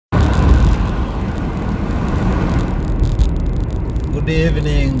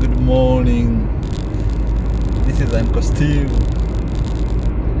evening, good morning. This is Uncle Steve.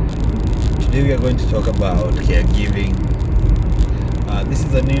 Today we are going to talk about caregiving. This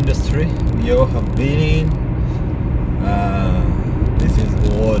is an industry we all have been in. This is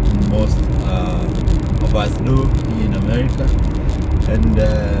what most of us do in America, and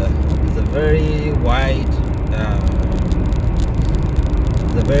it's a very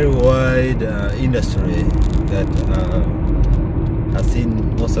wide industry that has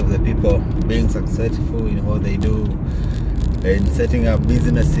seen most of the people being successful in what they do, in setting up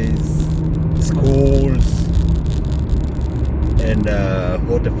businesses, schools, and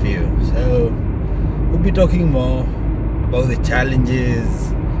what a few. So we'll be talking more about the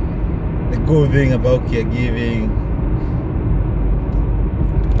challenges, the good thing about caregiving,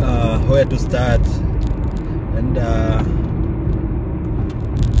 where to start, and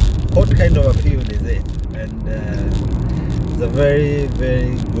what kind of a field is it. And it's a very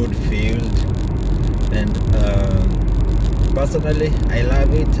good field, and personally I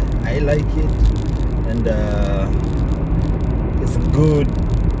love it, I like it, and it's a good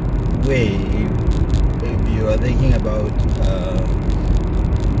way if you are thinking about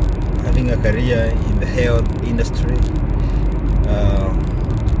having a career in the health industry.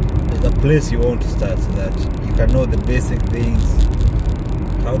 It's a place you want to start so that you can know the basic things,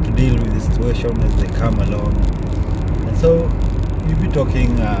 how to deal with the situation as they come along. And so you'll be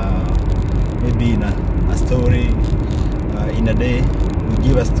talking maybe in a story, in a day we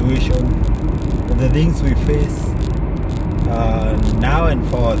give a situation of the things we face now and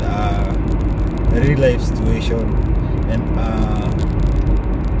forth, a real life situation, and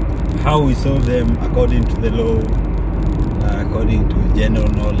how we solve them according to the law, according to general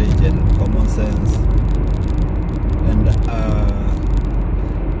knowledge and common sense. And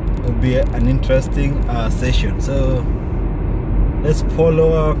it'll be an interesting session, so let's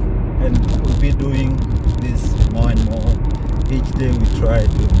follow up, and we'll be doing this more and more. Each day we try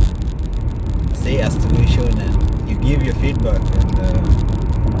to say a situation, and you give your feedback,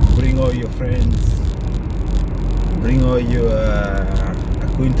 and bring all your friends, bring all your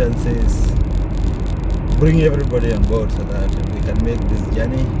acquaintances, bring everybody on board so that we can make this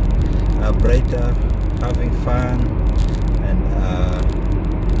journey brighter, having fun, and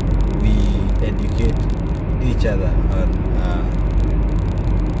we educate each other on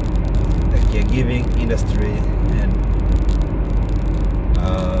the caregiving industry,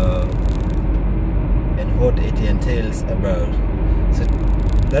 and what it entails about. So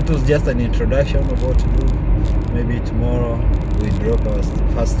that was just an introduction of what to do. Maybe tomorrow we drop our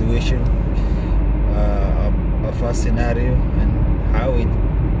first situation, our first scenario, and how we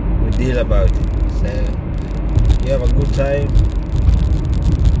deal about it. So you have a good time.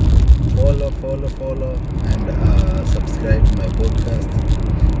 Follow, and subscribe to my podcast,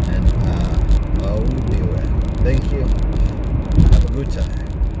 and all will be well. Thank you. Have a good time.